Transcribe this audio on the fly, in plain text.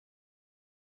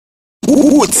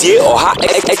Utie oha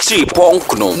echi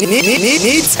ponkno.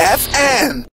 Needs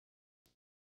FM.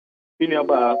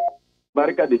 Piniaba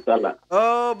Baraka de Sala.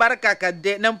 Oh, Baraka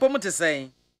kade na mpomu te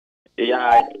say.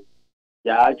 Ya.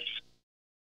 Yeah,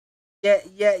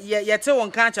 te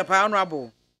won kan chapa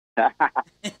honorable.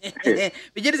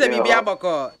 Bijiri se bibia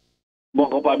boko.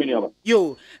 Boko pa Piniaba.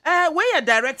 Yo, where your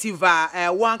directive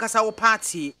one kasa wo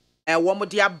party wo mo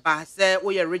dia ba say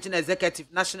we regional executive,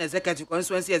 national executive,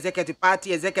 constituency executive,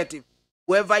 party executive,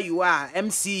 wherever you are,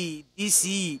 MC,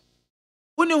 DC.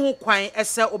 Woni ho kwan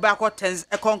ese obakọ tens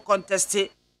contest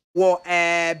wo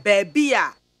baby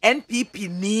a NPP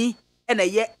ni na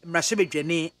ye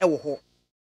mrahwebedwane wo ho.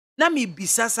 Na me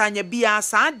bisa sanya bia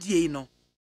sa die no.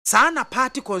 Sa na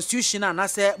party constitution na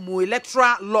say mo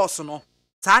electoral laws no.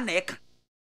 Sa na eka.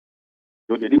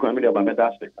 Yo dey kwa me ba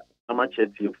meda se. Ama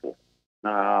chetie fo.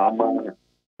 Na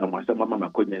ama se mama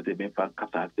makonye ze be fa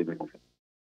kasa se be ko.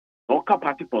 No ka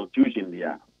party constitution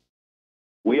dia.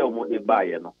 We are mo e ba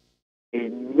ye no.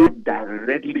 And not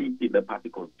directly in the party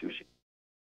constitution.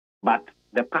 But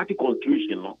the party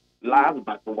constitution last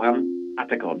but one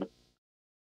article.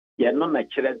 You're not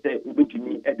naturally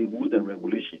looking at the rules and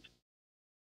regulations.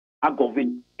 I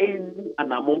govern any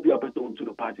and among the person to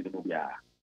the party.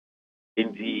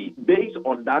 And based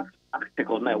on that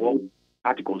article, now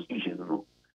party constitution,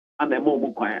 and I'm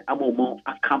more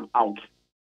come out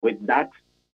with that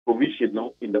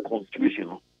provision in the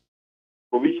constitution.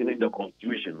 Provision in the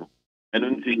constitution. And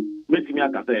then see, make me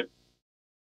say,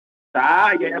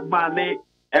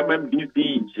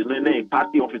 MMDC,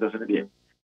 party officers,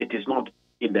 it is not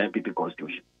in the NPP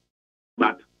constitution.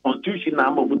 But constitution,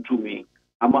 I'm over to me,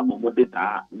 I'm over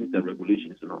data with the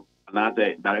regulations, and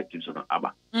other directives,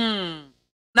 Abba.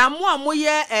 Na mo ye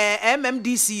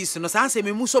MMDC, no say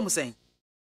me muso say.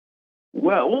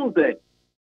 Well, all the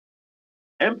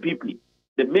MPP,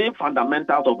 the main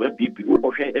fundamentals of MPP, we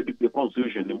will share MPP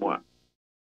constitution anymore.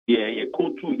 Yeah,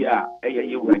 go to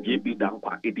JB down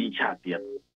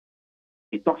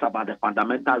it talks about the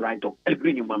fundamental right of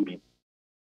every human being.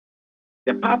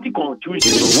 The party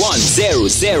constitution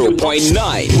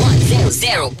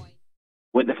 100.9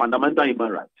 with the fundamental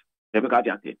human rights. And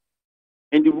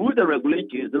the rules and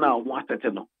regulations now one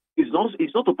certain it's not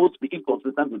supposed to be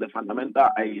inconsistent with the fundamental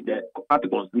the party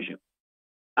constitution.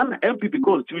 And the MPP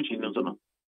constitution,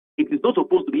 it is not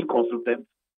supposed to be inconsistent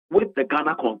with the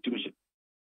Ghana constitution.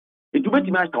 It will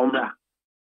be much on now,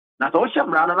 so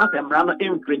Shamrana, not Emrana,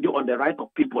 infringe on the right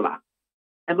of people. And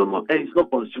it's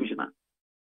not constitutional.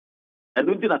 And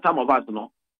don't think that some of us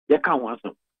they can't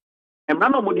answer.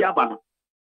 Emrana Modiabano.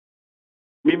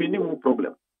 Maybe no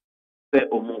problem. Say,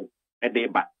 oh, a day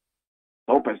back.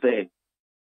 So, per se,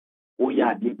 oh,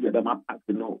 yeah, the map at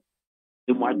the no.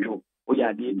 The Majo, oh,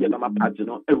 yeah, the map at the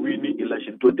no. Every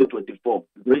election 2024.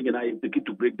 Bringing I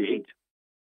to break the 8.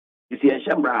 You see, a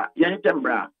Shamra, young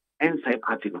Shamra. Inside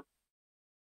party no.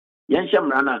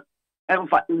 Yanshamrana,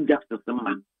 emfa injustice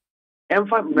man.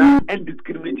 Emfa and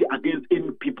discriminate against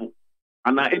any people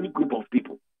and any group of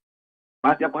people.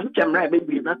 But ya kwa nchamra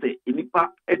baby na say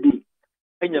inipa edi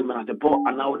enyamra the poor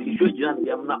and now the issue jian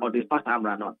yamna or the past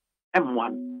amra no.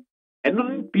 M1. And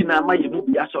no pina ma you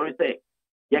be sorry say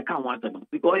ya can want them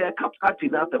because ya cap party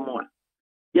that more.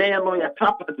 Ya no ya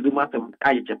trap party the matter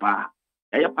kai chepa.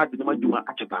 Ya party the majuma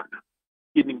achepa.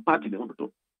 In party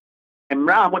the and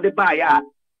now what they buy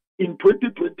in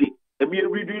 2020, and we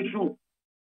reduce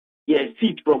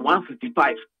seat from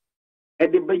 155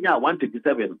 and then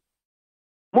 137.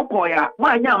 Mokoya,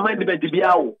 my young man, the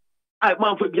Biao, I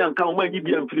want for Bianca, my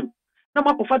Gibeon film. Now,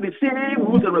 I prefer the same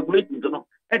rules and regulations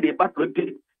and the back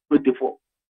 2024.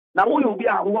 Now, we will be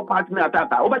our partner at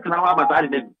that over to our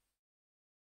battalion.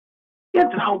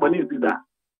 Yes, how many is that?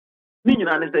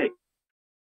 Nina say,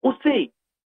 who say,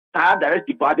 I direct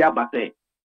the party about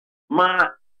ma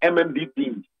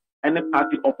MMDP and the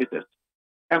party officers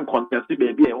and contested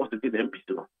baby I was to the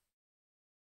MPC.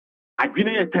 I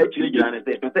didn't touch you and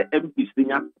say MPC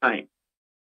time.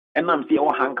 And I'm seeing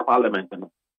our hang parliament.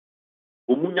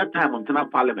 Umunya time on Tana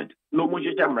parliament. No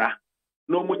munya jamra.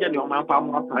 No munya no man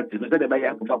party. No said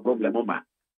by problem over.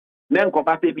 Then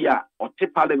compare bia or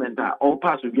parliament or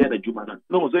pass with the Jumana.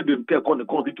 No, they didn't take on the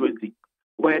constituency.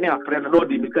 When a friend and all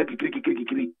the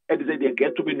kiki, and they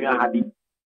get to be near Hadi.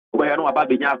 Where I know about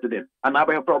the after them. And I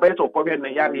have progress of Korean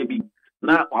and Yari.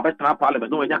 Now, I bet parliament,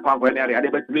 no, and Yakan, I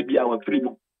bet maybe our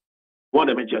freedom. One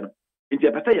dimension. It's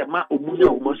a better ma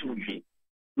Umuya Moshi.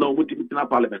 No, with the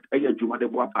parliament, a Juma de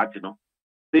Bois party. No,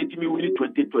 they to me really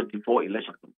 2024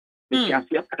 election. They can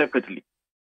see perfectly.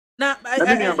 Now,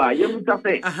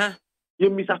 you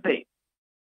miss a say.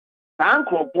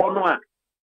 Uncle Ponoa,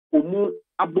 Umu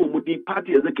Abu Mudi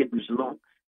party executives, no.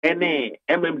 any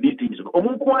MMDTs.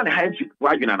 Omunkuan high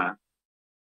wagina.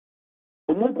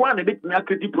 Omunkuan a bit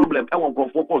creative problem. I won't go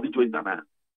for the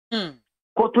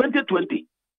 2020.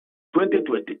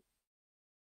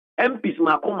 MPs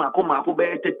Mako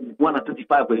bear 31 and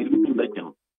 35 for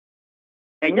election.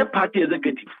 And your party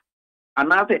executive,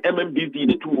 another MMDT in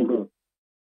the two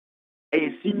a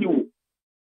CEO,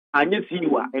 and your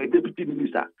CEO, a deputy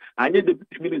minister, and your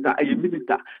deputy minister, a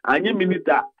minister, and your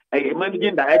minister, a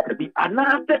managing director,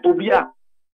 another Obia,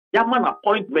 Yaman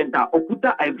appointment,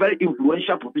 Okuta, a very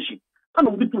influential position. And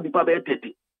will be to the Pabé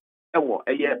 30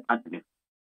 a year at me.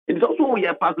 It's also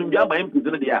a passing job by MPs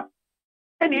in the year.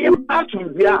 And he asked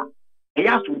him there, he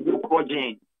asked him to go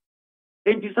project.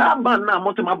 And this man now,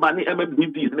 most of my money,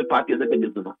 MMDT in the party as a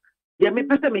business. Yeah, me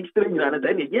person makes strange and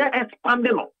then yeah,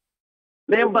 expanding on.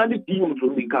 Nobody teams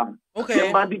will become. Okay.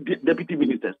 Nobody deputy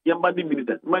ministers, nobody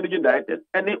ministers, managing directors,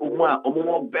 any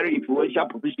more very influential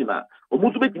positioner.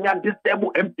 Almost making a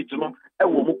stable empty to know a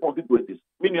woman consequences.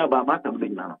 Meaning about matter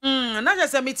now. Not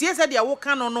just a meteor said you walk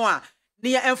on no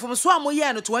near and from Swam year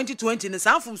in 2020 and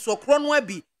some from so cron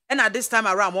webby, and at this time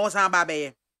around more than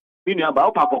Babe. Meaning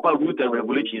about Papa root and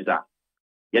regulations are.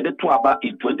 Yet the two about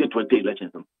in 2020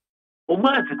 elections.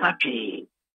 Oman is happy.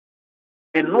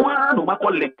 And no one no matter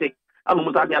elected. I'm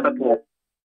almost at the other four.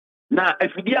 Now,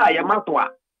 if you are Yamatua,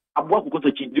 I work because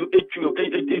it's 2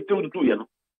 years.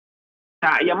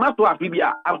 Now, Yamatua,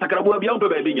 Fibia, I was talking about beyond the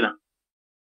baby.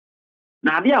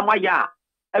 Now, dear Maya,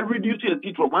 I reduced the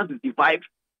seat from 165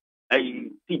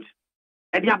 seats,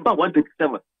 and you have about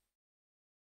 167.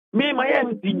 Me, my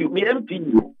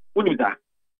MTU, who knew that?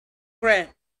 Right.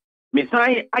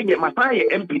 Messiah, I get my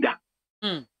MP.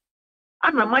 And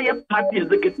my party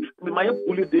executive, my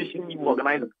police station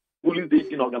organizer. Police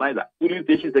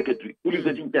station secretary, police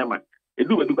station chairman. They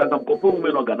do because I'm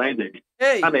women organizer.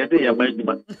 Hey. And I say,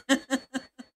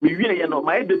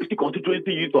 my deputy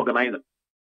constituency youth organizer.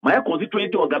 My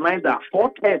constituency organizer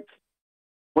 4 terms.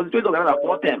 Constituency organizer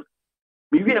 4 terms.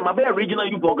 My regional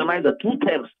youth organizer 2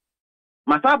 terms.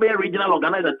 My regional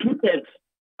organizer 2 terms.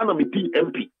 And I'm a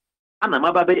PMP. And I'm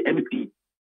a MP.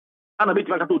 And I'm a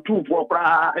 2 for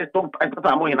some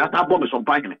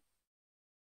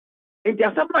and there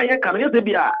are some I can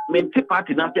be a mente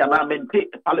party, not a mente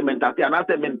parliament, and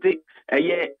I mente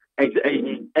a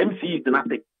MC,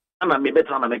 nothing. And I may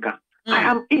better America. I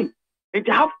am in. And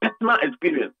you have personal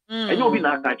experience. And you'll be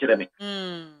not actually.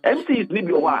 MC is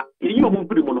maybe a you won't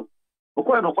put him on.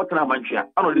 According to what I'm sure,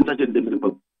 I don't listen to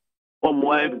the or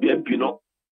more MP, no,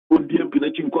 would be a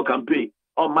Pinachinko campaign,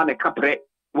 or Mane Capre,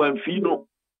 when Fino.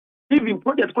 Even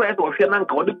project class or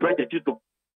Shananka or the project.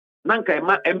 Nanka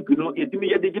ma MP no yetimi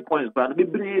ye digi points ba be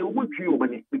bre wutwi o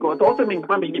mani because also mean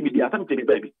family give me the something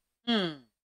baby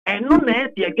and no na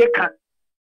e ka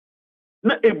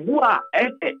na ebu a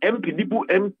MP dibu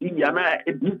MP ana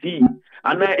DC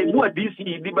ana ebu a DC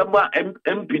di baba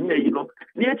MP na you know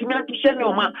na yetimi atihye ne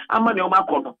o ma ama ne o ma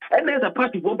kono and there's a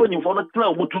party company for no tra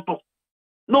o mutoto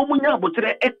no munya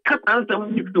abotre e ka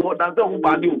ansem you do that o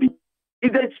ba ni obi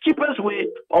is the cheapest way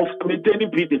of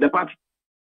maintaining peace in the party.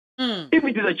 If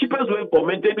it is the cheapest way for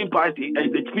maintaining party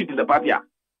and the peace in the party,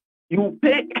 you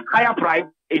pay a higher price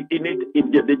in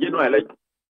the general election.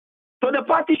 So the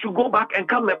party should go back and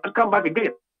come back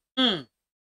again.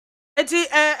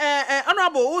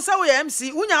 Honorable, who say we MC,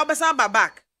 who now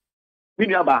back?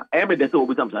 Miniaba, I am a desert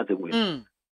with some way.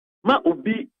 Ma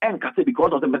ubi and Casse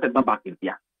because of the method back in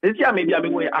here. This year maybe I'm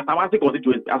going as a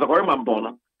constituency as a government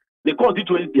born. The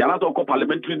constituency, a lot of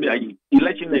parliamentary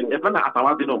election and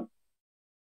a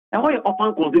and why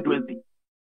open constituency?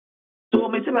 So,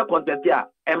 Mr. Constantia,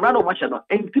 and run over shadow,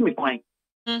 and see me fine.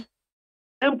 And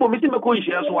for Mr. McCoy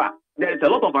shares, there is a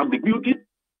lot of ambiguity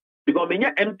because many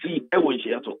empty everyone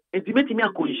shares so. It's making me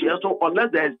a coin share so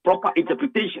unless there is proper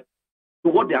interpretation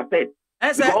to what they are said.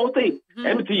 Because all say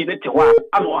empty in it,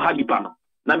 I'm not happy panel.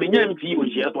 Now, many empty will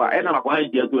share so, and I'm a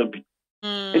coin share to MP.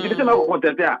 It's Mr.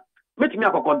 Constantia, make me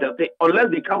a contest unless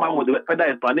they come out with a further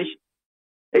explanation.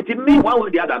 It's me one way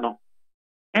or the other now.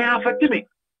 And affect me.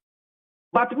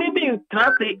 But maybe in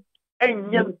transit,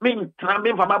 and yet being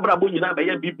traveling from Abrabu, you know, by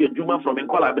a Juma from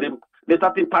Encola, the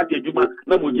starting party Juma,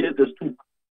 no more years as two.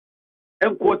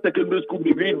 And quote secondary school,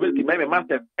 be read with my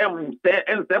master, and say,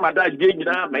 my dad, you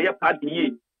know, my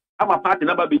party. I'm a party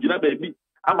number, baby.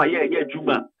 I'm a year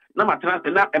Juma. No, my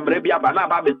transit, and maybe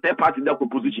about the step party in the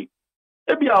proposition.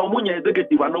 Maybe our Munya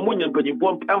executive and no Munyan can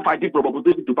inform and fighting for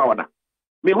opposition to power.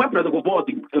 Me when president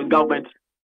voting in government.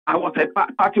 I was a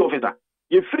party officer.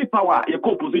 You free power, your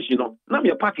co-position. Now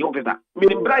you're party officer.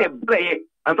 Meaning, Brian,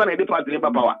 and son of the party in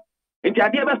power. And the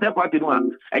idea of party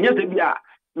one. And yes,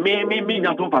 me,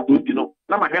 not to party, you know.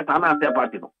 Now my guess, I'm not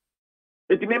party.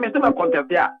 It may make some contest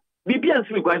there.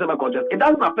 BPNC requires some contest. It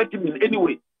doesn't affect him in any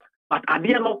way. But at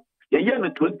the end of the year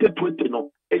 2020,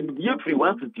 no, a year free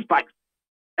 155,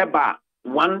 about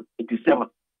 187.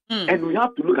 And we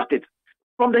have to look at it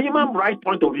from the human rights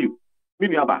point of view.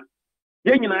 Maybe about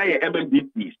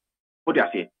MMDPs. What do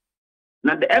I say?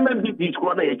 Now the MMDPs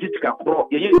corner a jiska crow,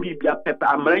 a pepper,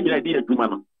 a marine idea to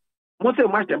man. Most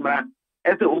of my man,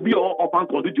 as a obi or open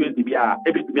constituency be a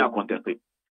bit to be a contested.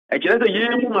 A chance a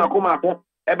year, Mumako,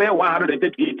 about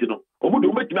 138, no, or would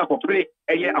you make me a pray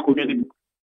a year a community?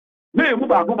 No,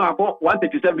 Mumako,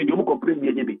 137 you complain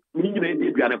me, meaning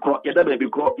you are a crop, yet a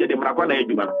crop, yet the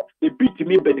Maracana, they beat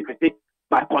me benefited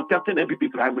by contesting NPP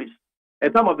primaries.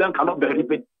 And some of them cannot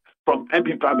benefit from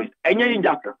MP primaries. And you're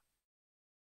injustice.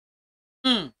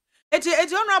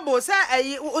 It's honorable, sir.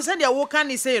 I send your work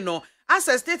and say no. As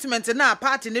a statement na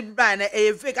party ni brand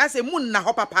a fake as a moon na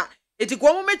hopapa. It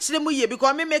go make them ye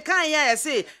because me can ya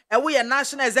say we a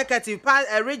national executive part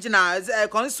regional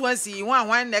constituency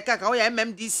one neka ka we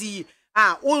MMDC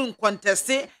un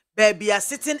contested baby a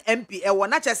sitting MP e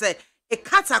wona say a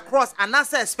cut across and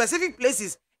answer specific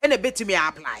places and a bit to me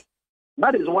apply.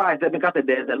 That is why I said because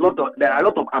there are a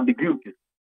lot of ambiguities.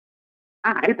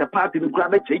 It's a party in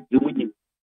climate change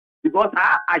because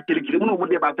I actually would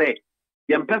say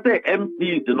the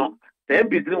MPs, you know, the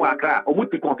MPs in Waka or would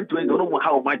be constituent, don't know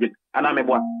how much, and I'm a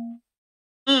boy.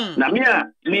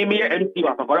 Namia, me MP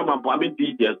of a government, I mean,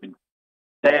 details.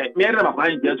 The mayor of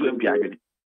my just to MP.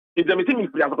 It's a meeting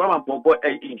if we have a government for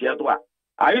in Jesua.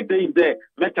 I think the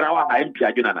Metrawa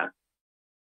MP.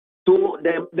 So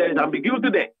there is ambiguity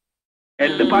there,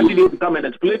 and the party needs to come and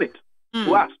explain it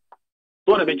to us.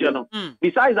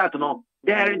 Besides that, no,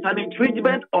 there is an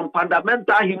infringement on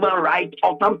fundamental human rights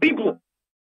of some people.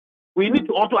 We need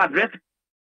to also address it.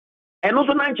 And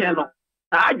also,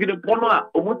 I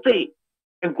would say,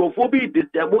 and cophobia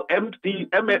disable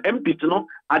MPs no,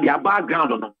 at their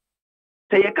background. No.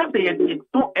 Say, you can't say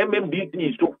no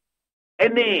MMDC to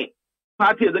any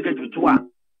party executive to one.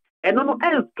 And no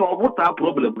else to what's our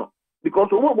problem, no? Because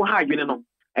we won't hide, you know,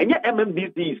 and yet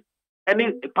MMDCs,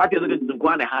 any party executive to go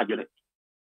and hide it.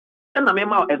 And I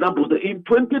remember example in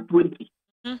 2020,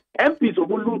 MPs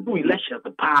will lose two elections,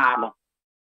 power,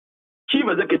 chief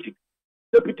executive,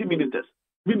 deputy ministers,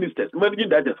 managing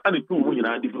directors, and the 2 million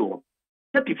and the floor.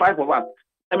 35 of us,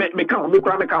 I may count,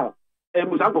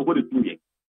 and was out for the 2 years.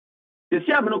 The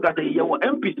Siamino got a year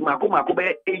MPs, Marco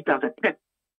 8 as a 10.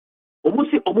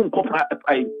 Almost a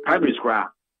primary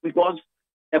scrap because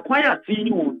a quiet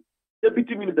CEO,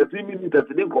 deputy minister, 3 ministers,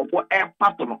 they go for a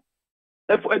partner.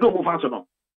 Therefore, I don't move faster.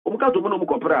 Omuka to mono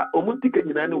kopra omutika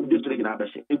nyina na udistre nyina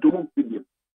abehye entomu video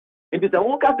enti se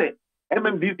wonka se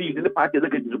MMDC in the party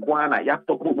executive kwana ya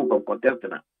talk about contest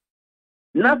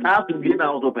na ta to be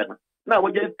na also pena na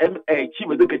we just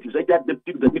chief executive say that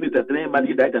the minister say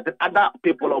managing director other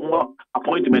people on more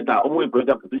appointment or more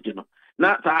important position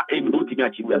na ta e no timi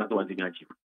achieve na to want timi achieve.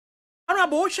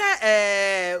 Honorable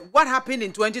what happened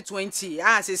in 2020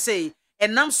 as I say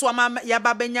enam swama ya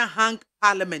babenya hang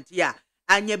parliament yeah.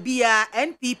 And you be a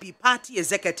NPP party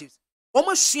executives.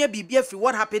 Almost share BBF free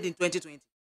what happened in 2020.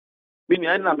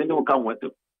 I'm not come with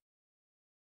it.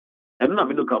 I'm not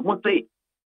going to come. What say?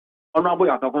 Honorable,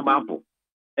 I talk about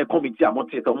a committee. I'm not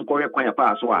saying some correct kind of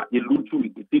pass. You lose to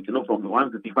it from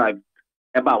 155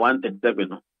 about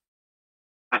 137.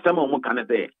 As someone can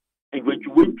say, and when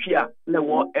you went here, there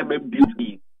were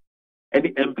MMDC and the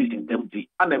MPs in empty.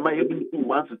 And I might have been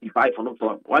 165 from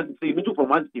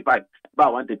 165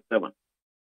 about 137.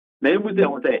 Na ebu se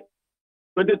won say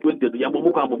 2020 ya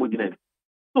bomo kwa bomo gina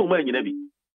so man nyina bi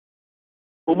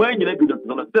o man nyina bi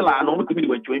no still a no mo timi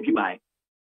we 20 bai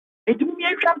enti mi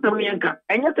ehwa tam ne nka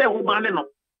enye say wo ban no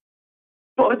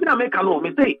so enti na make no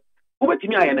me say wo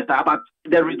betimi aye ne sa but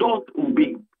the result will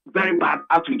be very bad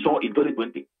as we saw in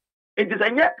 2020 enti say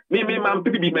enye me man bi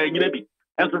man nyina bi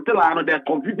and still a no there's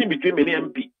confusing between me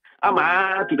and MP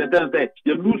ama to the sense that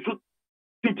you lose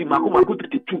city mako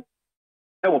 32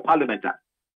 e wo parliament.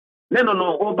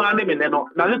 No, Obama, no,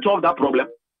 does it solve that problem?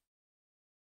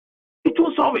 It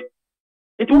will solve it.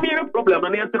 It will be a problem,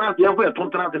 and the answer you have a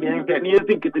contract and you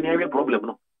think it's an area problem.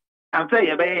 No, and say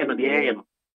a bay and the AM.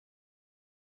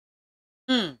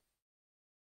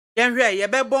 You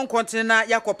better born continent,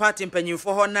 Yako party penny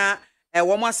for Hona, a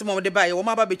woman some of the bay, or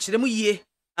my baby chilemu ye,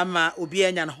 ama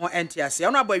Ubian and Hon NTS.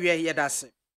 I'm not boy here, that's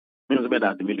it.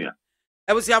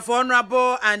 I was your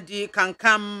honorable and the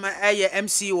Kankam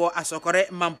MC or Asokore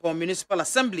Mampo Municipal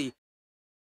Assembly.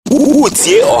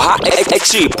 Utie oha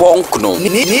echi ponkno.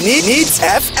 Needs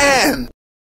FM.